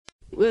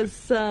was,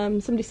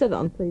 somebody said that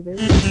on TV.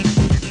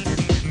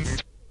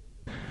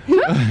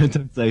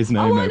 Don't say his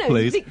name,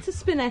 please. Victor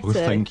Spinetti. Oh,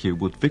 thank you.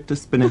 Would Victor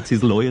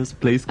Spinetti's lawyers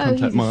please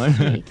contact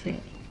mine?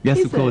 Yes,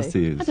 Is of course he?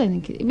 he is. I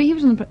don't think but he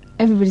was on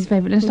everybody's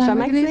favourite Lunchtime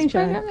magazine magazine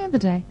show. programme the other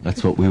day.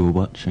 That's what we were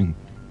watching.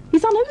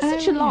 He's on ever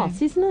such a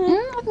lot, isn't he?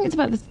 I think it's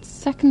about the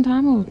second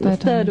time or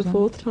Third or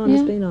fourth time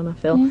he's been on, I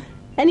feel. Yeah.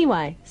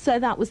 Anyway, so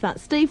that was that.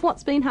 Steve,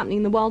 what's been happening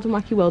in the wild and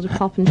wacky world of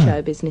pop and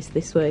show business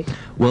this week?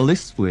 Well,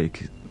 this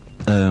week,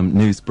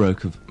 news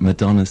broke of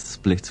Madonna's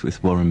split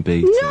with Warren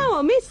Beatty. No,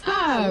 I missed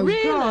that. Oh,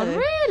 really? God,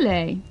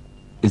 really?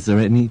 Is there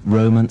any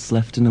romance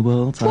left in the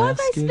world? Why I have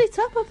ask they you? split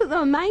up? I thought they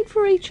were made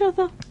for each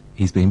other.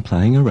 He's been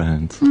playing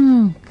around.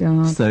 Oh,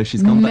 God. So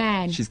she's gone back.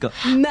 Men. She's got.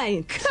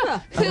 Mate.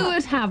 Who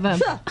would have them?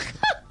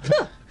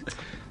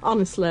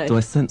 Honestly. Do I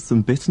sense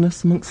some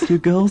bitterness amongst you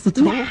girls at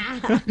all?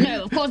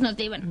 No, of course not,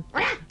 Stephen.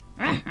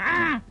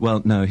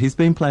 Well, no, he's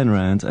been playing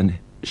around and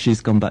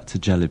she's gone back to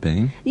Jelly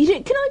Bean.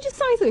 Can I just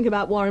say something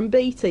about Warren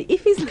Beatty?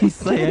 If he's listening...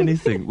 Say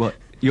anything. What?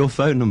 Your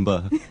phone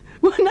number?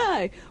 Well,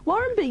 no.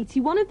 Warren Beatty,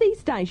 one of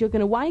these days you're going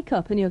to wake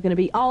up and you're going to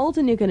be old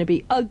and you're going to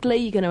be ugly,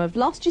 you're going to have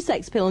lost your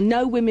sex appeal and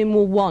no women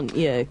will want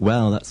you.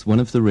 Well, that's one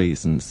of the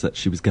reasons that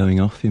she was going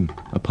off him.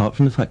 Apart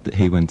from the fact that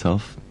he went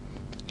off,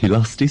 he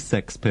lost his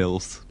sex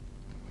pills.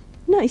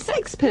 No,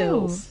 sex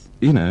pills.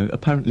 You know,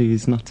 apparently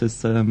he's not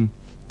as,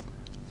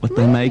 what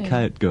they make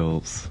out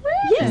girls.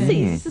 Yes,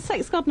 he's a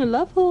sex god and a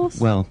love horse.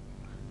 Well,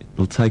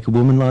 it'll take a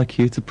woman like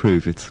you to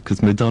prove it,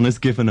 because Madonna's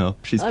given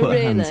up. She's put her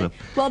hands up.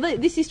 Well,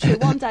 this is true.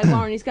 One day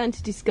Warren is going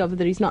to discover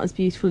that he's not as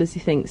beautiful as he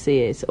thinks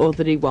he is, or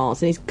that he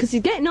was. Because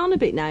he's getting on a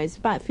bit now. He's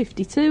about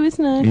 52,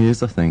 isn't he? He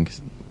is, I think.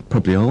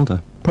 Probably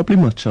older. Probably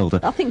much older.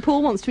 I think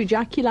Paul wants to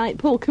ejaculate.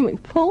 Paul,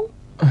 Paul?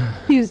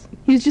 He was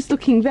just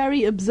looking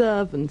very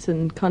observant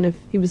and kind of,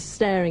 he was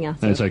staring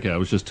at That's us. okay, I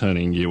was just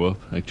turning you up,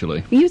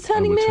 actually. You were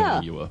turning me turning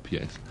up? you up,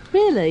 yes.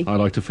 Really? I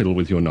like to fiddle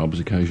with your knobs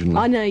occasionally.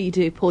 I know you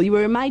do, Paul. You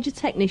were a major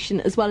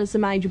technician as well as a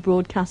major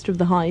broadcaster of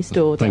the highest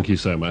order. Thank you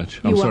so much.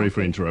 I'm sorry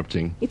for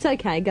interrupting. It's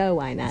okay, go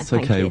away now. It's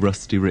Thank okay, you.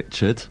 Rusty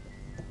Richard.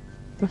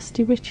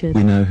 Rusty Richard.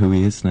 We know who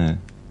he is now.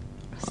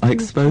 I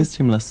exposed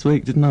him last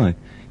week, didn't I?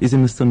 He's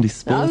in the Sunday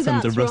Sport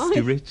under Rusty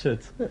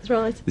Richard. That's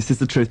right. This is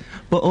the truth.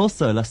 But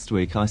also last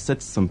week I said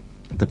to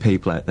the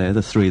people out there,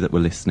 the three that were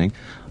listening,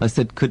 I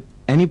said, could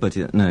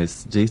anybody that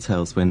knows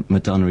details when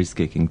Madonna is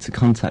gigging to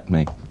contact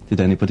me?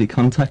 Did anybody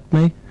contact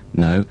me?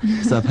 No.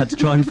 So I've had to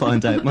try and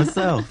find out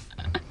myself.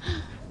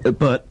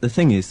 But the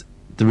thing is,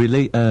 the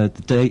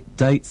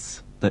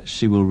dates that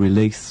she will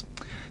release,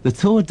 the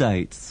tour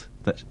dates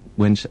that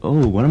when she,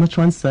 what am I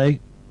trying to say?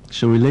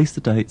 She'll release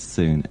the dates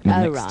soon, in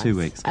the next 2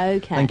 weeks.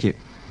 Okay. Thank you.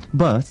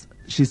 But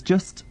she's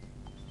just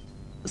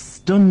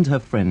stunned her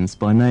friends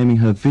by naming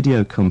her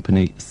video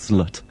company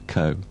Slut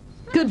Co.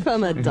 Good for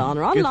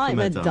Madonna. I Good like for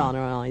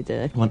Madonna, I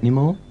do. Want any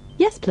more?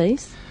 Yes,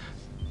 please.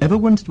 Ever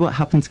wondered what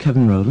happened to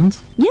Kevin Rowland?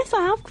 Yes,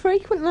 I have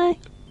frequently.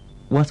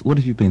 What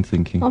have you been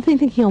thinking? I've been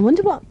thinking, I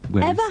wonder what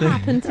Where ever is he?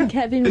 happened to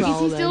Kevin Is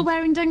Rowland. he still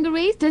wearing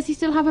dungarees? Does he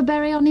still have a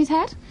beret on his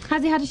head?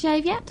 Has he had a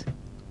shave yet?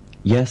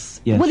 Yes.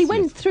 Well, he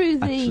went through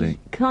the actually.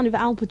 kind of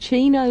Al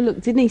Pacino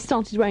look, didn't he? He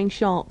started wearing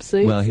sharp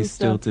suits. Well, he's and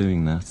still stuff.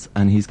 doing that,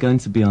 and he's going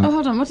to be on... Oh,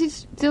 hold on. What is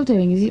he still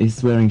doing? Is he...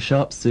 He's wearing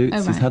sharp suits, Oh,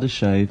 he's right. had a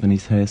shave, and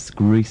his hair's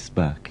greased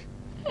back.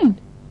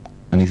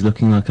 And he's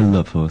looking like a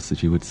love horse,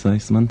 as you would say,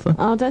 Samantha.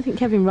 Oh, I don't think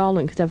Kevin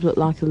Rowland could ever look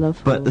like a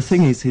love But the horse.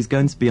 thing is, he's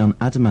going to be on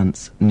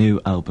Adamant's new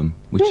album,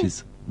 which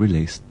is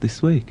released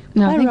this week.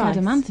 No, I Oh, think right.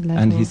 Adamanted left.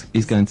 And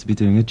he's going to be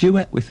doing a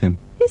duet with him.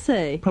 Is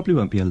he? Probably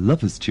won't be a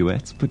lover's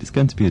duet, but it's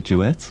going to be a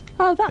duet.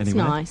 Oh, that's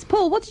Anyway. nice.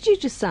 Paul, what did you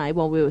just say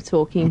while we were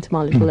talking into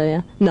my little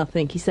ear?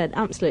 Nothing. He said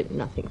absolutely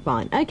nothing.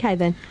 Fine. Okay,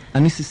 then.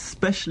 And this is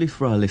especially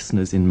for our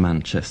listeners in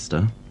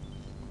Manchester.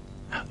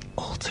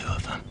 All two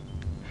of them.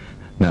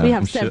 No, We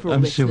have I'm several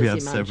I'm listeners sure we have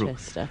in several.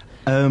 Manchester.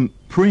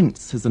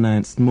 Prince has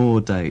announced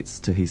more dates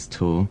to his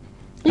tour. Are you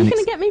and going it's-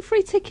 to get me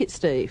free tickets,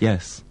 Steve?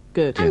 Yes.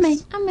 Good. Yes. And me.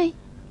 And me.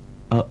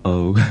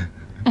 Uh-oh.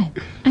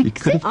 You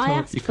could have I told,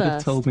 asked you could have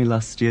first. told me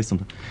last year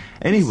something.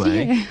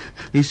 Anyway, year.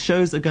 his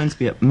shows are going to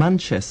be at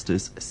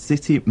Manchester's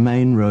City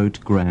Main Road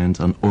Ground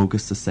on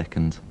August the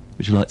 2nd.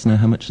 Would you like to know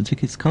how much the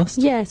tickets cost?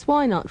 Yes,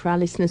 why not for our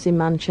listeners in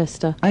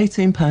Manchester?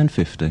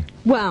 £18.50.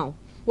 Wow,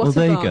 what Well, a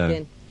there you go.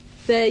 bargain.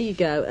 There you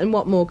go. And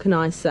what more can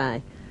I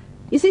say?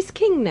 Is this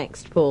King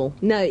next, Paul?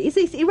 No, is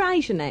this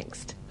Erasure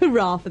next?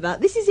 Hurrah for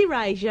that. This is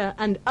Erasure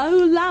and Oh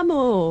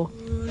L'Amour.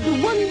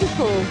 The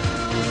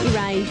wonderful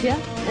Erasure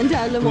and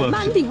Oh L'Amour. Well,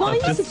 Mandy, why are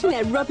you I've just- sitting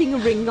there rubbing a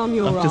ring on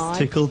your I've eye? just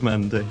tickled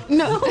Mandy.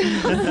 No.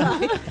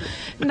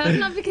 No, it's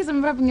not because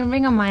I'm rubbing a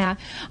ring on my eye.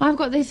 I've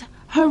got this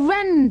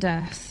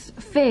horrendous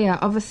fear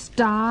of a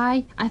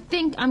sty. I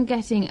think I'm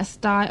getting a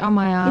sty on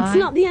my eye. It's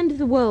not the end of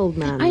the world,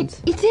 man. It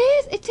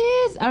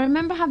is. I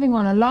remember having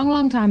one a long,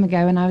 long time ago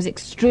and I was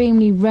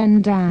extremely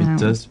run down. It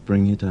does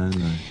bring you down,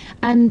 though.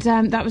 And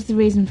that was the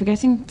reason for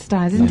getting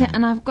styes, isn't Yeah. it?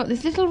 And I've got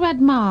this little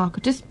red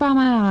mark just by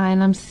my eye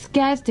and I'm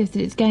scared stiff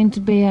that it's going to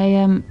be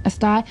a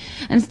sty.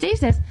 And Steve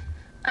says,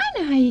 I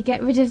know how you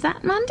get rid of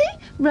that, Mandy.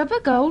 Rub a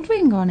gold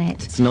ring on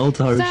it. It's an old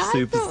Irish So I thought-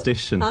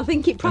 superstition. I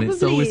think it probably and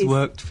it's always is.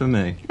 worked for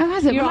me. Oh,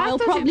 has it? You're Well, right, I I'll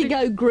thought probably it'd be-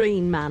 go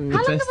green, man. How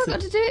long have best I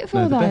got to do it for,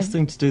 No, the though? best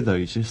thing to do, though,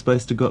 is you're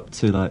supposed to go up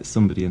to, like,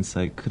 somebody and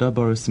say, could I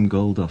borrow some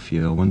gold off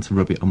you? I want to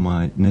rub it on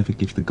my... Never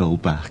give the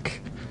gold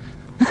back.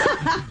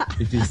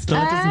 If your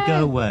star doesn't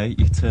go away,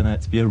 you turn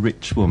out to be a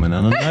rich woman.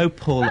 And I know,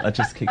 Paul, I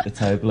just kicked the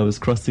table. I was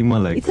crossing my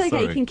legs. It's okay,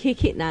 Sorry. you can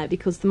kick it now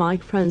because the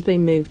microphone's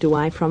been moved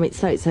away from it,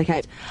 so it's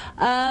okay.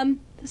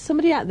 There's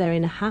somebody out there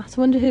in a hat.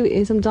 I wonder who it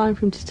is. I'm dying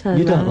for him to turn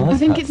You don't round. like I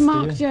think hats, it's do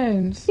Mark you?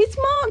 Jones. It's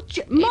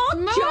Mark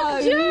Mark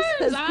Jones.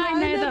 has I grown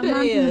know a that man from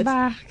the beard.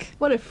 back.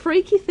 What a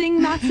freaky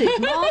thing that is.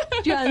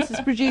 Mark Jones has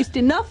produced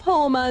enough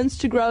hormones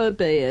to grow a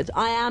beard.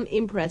 I am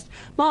impressed.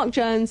 Mark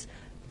Jones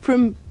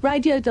from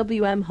Radio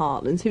WM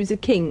Heartlands, who's a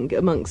king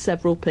amongst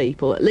several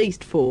people, at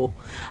least 4.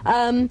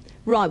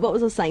 Right, what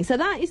was I saying? So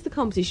that is the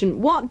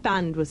competition. What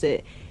band was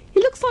it? He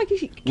looks like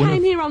he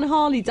came here on a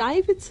Harley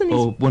Davidson.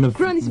 Or one of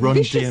grown his Run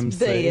vicious DMC.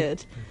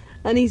 beard.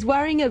 And he's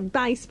wearing a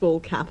baseball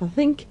cap, I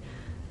think.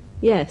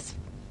 Yes.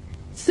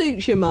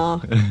 Suits you,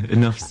 Mark.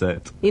 Enough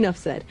said. Enough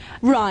said.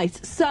 Right,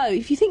 so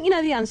if you think you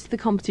know the answer to the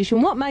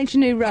competition, what made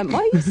your new Why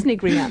are you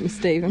sniggering at me,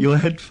 Stephen? Your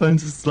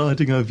headphones are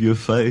sliding over your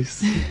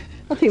face.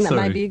 I think that may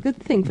Sorry. be a good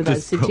thing for those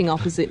Just sitting prop-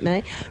 opposite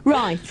me.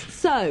 Right,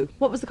 so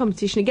what was the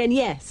competition again?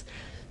 Yes,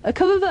 a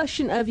cover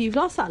version of You've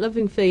Lost That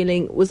Loving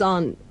Feeling was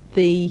on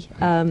the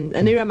a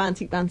new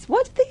romantic band.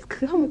 Why did these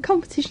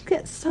competitions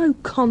get so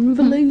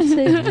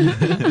convoluted?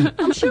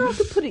 I'm sure I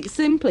could put it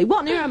simply.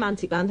 What new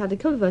romantic band had a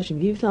cover version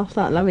of You've Lost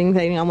That Loving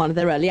Feeling on one of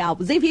their early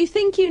albums? If you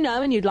think you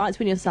know and you'd like to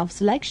win yourself a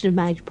selection of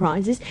major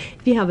prizes,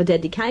 if you have a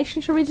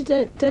dedication, shall we read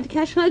a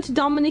dedication? Hello to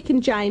Dominic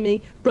and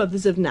Jamie,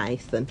 brothers of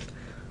Nathan.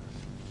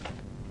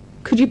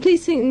 Could you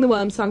please sing the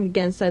Worm song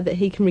again so that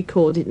he can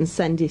record it and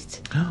send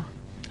it?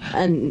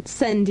 And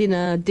send in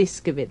a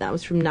disc of it. That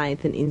was from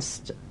Nathan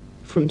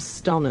from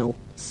Stonell.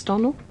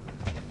 Stonell?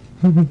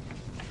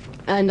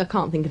 And I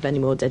can't think of any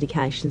more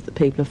dedications that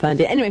people have found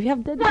it. Anyway, if you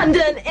have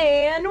London,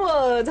 Ian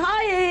Wood.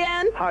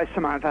 Hi, Ian. Hi,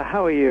 Samantha.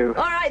 How are you?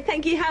 All right,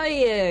 thank you. How are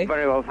you?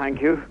 Very well, thank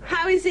you.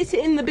 How is it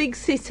in the big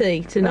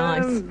city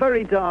tonight?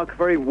 Very dark,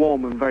 very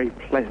warm, and very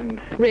pleasant.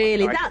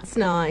 Really, I- that's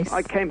nice.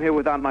 I came here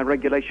without my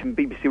regulation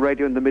BBC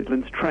Radio in the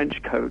Midlands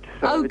trench coat.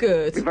 So Oh,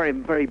 good. It's very,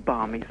 very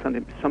balmy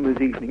summer's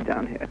evening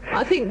down here.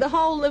 I think the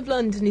whole of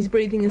London is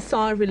breathing a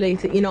sigh of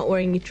relief that you're not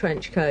wearing your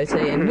trench coat,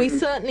 Ian. We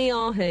certainly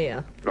are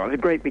here. Well, a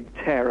great big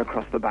tear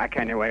across the back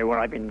anyway, where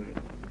I've been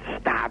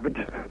stabbed.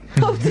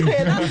 Oh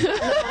dear, that's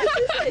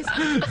nice.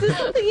 Is there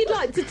something you'd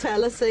like to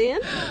tell us, Ian?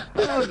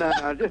 Oh,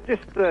 no,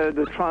 just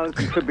the trials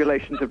and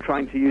tribulations of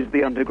trying to use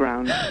the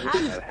underground.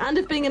 And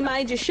of being a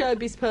major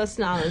showbiz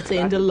personality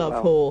and a love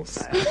Well,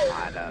 horse.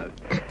 I know.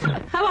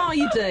 How are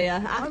you,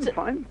 dear? I'm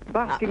fine.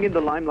 Basking in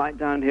the limelight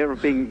down here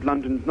of being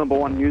London's #1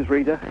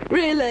 newsreader.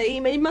 Really?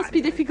 It must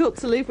be difficult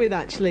to live with,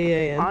 actually,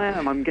 Ian. I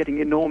am. I'm getting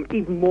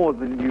even more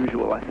than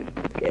usual, I think.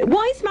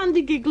 Why is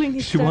Mandy giggling She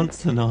hysteric-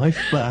 wants a knife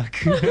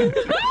back.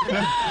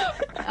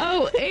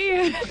 Oh,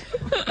 Ian.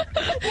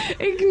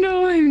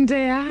 Ignore him,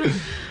 dear.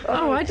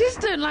 Oh, I just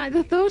don't like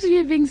the thought of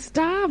you being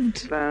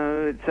stabbed.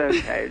 No, it's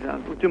okay. I'll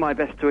do my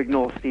best to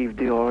ignore Steve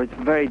Dior. It's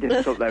very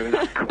difficult, though. In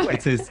that quick.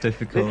 It is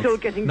difficult. They're still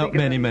getting Not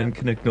bigger many than- men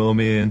can ignore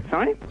me, Ian.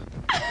 Sorry?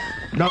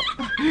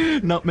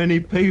 Not many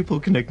people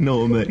can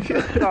ignore me.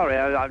 Sorry,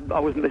 I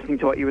wasn't listening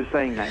to what you were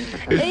saying then.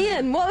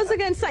 Ian, what was I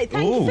going to say?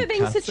 Thank you for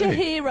being such a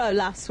hero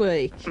last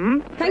week.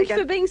 Thank you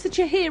for being such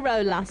a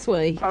hero last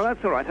week. Oh,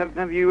 that's all right.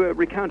 Have you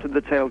recounted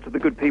the tale to the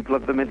good people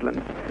of the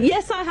Midlands?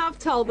 Yes, I have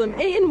told them.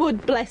 Ian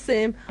Wood, bless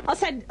him. I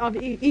said,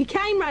 he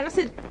came round,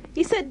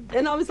 he said,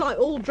 and I was like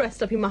all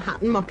dressed up in my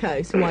hat and my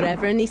coat and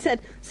whatever, and he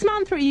said,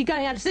 Samantha, are you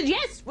going out? I said,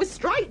 yes, we're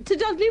straight to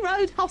Dudley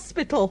Road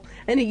Hospital.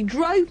 And he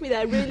drove me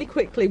there really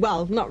quickly.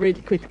 Well, not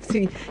really quickly,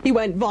 'cause he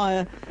went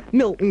via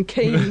Milton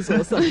Keynes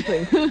or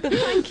something. But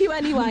thank you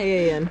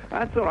anyway, Ian.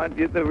 That's all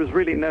right. There was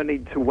really no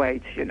need to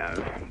wait, you know.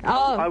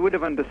 Oh. I would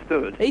have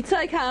understood. It's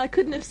okay, I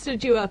couldn't have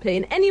stood you up,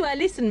 Ian. Anyway,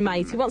 listen,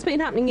 matey, what's been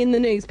happening in the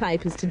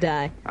newspapers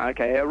today?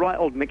 Okay, a right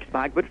old mixed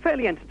bag, but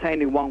fairly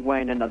entertaining one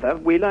way and another.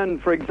 We learn,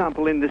 for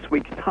example, in this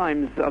week's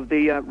Times of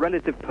the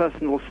relative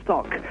personal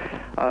stock.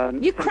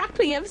 You're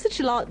crackling ever such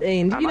a lot,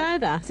 Ian. Do you know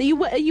that? Are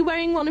you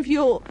wearing one of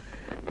your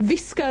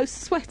viscose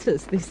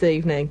sweaters this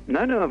evening?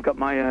 No, I've got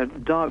my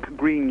dark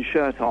green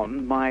shirt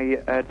on, my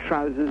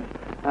trousers.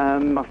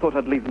 I thought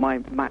I'd leave my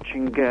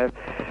matching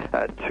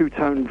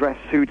two-tone dress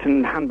suit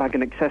and handbag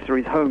and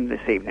accessories home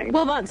this evening.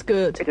 Well, that's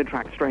good. It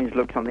attracts strange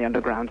looks on the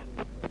underground.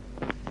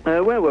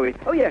 Where were we?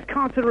 Oh, yeah,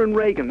 Carter and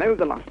Reagan. They were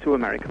the last two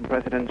American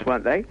presidents,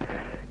 weren't they?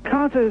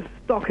 Carter's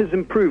stock has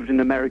improved in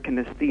American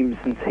esteem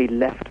since he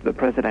left the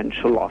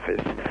presidential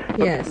office.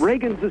 Yes. But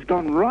Reagan's has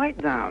gone right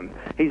down.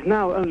 He's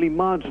now only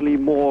marginally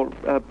more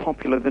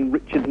popular than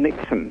Richard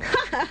Nixon,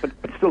 but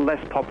still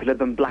less popular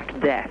than Black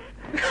Death.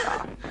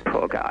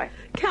 Poor guy.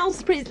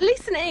 Calspris,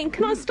 listen, Ian,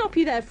 can I stop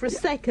you there for a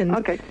second?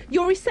 Okay.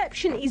 Your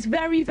reception is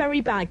very,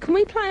 very bad. Can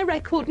we play a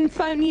record and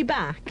phone you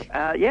back?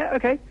 Yeah,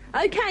 okay.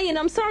 Okay, and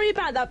I'm sorry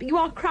about that, but you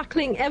are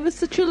crackling ever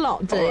such a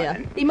lot, dear. All right,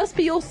 then. It must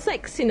be your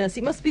sexiness.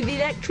 It must be the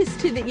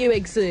electricity that you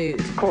exude.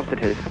 Of course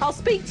it is. I'll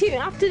speak to you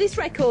after this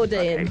record,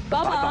 Ian. Okay,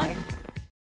 Bye-bye. bye-bye.